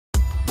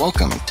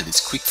Welcome to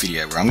this quick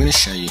video where I'm going to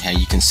show you how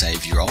you can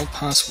save your old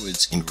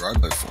passwords in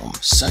Roboform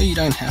so you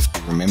don't have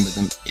to remember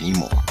them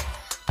anymore.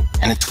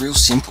 And it's real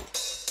simple.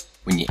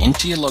 When you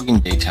enter your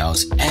login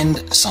details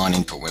and sign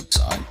into a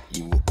website,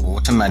 you will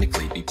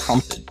automatically be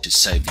prompted to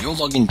save your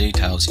login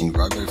details in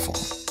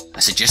Roboform.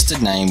 A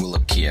suggested name will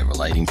appear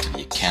relating to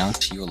the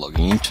account you're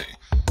logging into.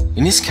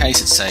 In this case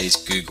it says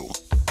Google,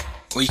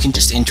 or you can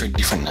just enter a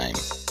different name.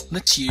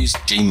 Let's use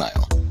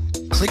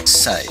Gmail. Click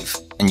Save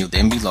and you'll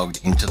then be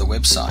logged into the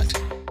website.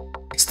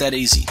 It's that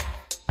easy.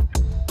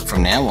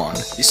 From now on,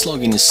 this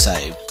login is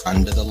saved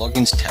under the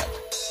Logins tab,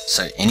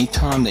 so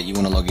anytime that you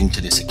want to log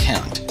into this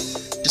account,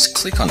 just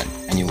click on it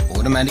and you'll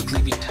automatically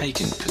be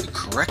taken to the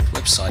correct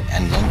website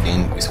and log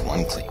in with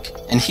one click.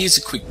 And here's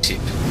a quick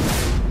tip.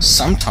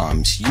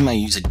 Sometimes you may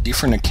use a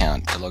different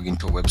account to log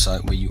into a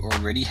website where you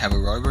already have a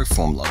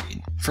Roboform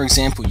login. For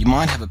example, you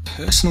might have a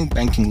personal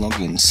banking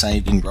login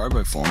saved in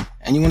Roboform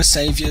and you want to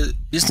save your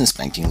business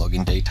banking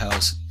login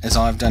details, as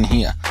I've done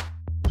here.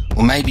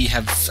 Or maybe you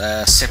have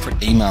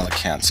separate email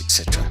accounts,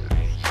 etc.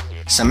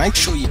 So make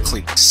sure you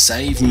click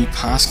Save New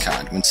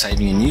Passcard when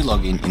saving a new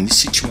login in this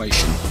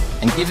situation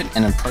and give it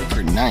an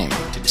appropriate name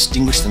to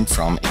distinguish them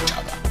from each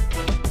other.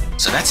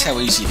 So that's how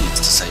easy it is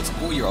to save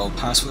all your old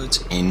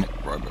passwords in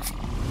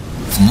Roboform.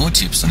 For more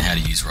tips on how to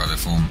use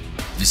Roboform,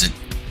 visit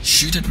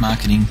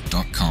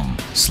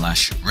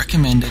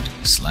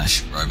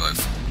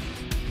shootatmarketing.com/recommended/Roboform,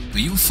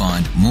 where you'll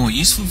find more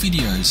useful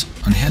videos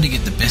on how to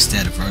get the best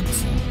out of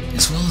Roboform,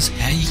 as well as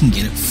how you can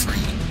get it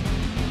free.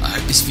 I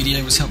hope this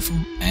video was helpful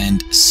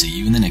and see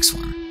you in the next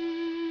one.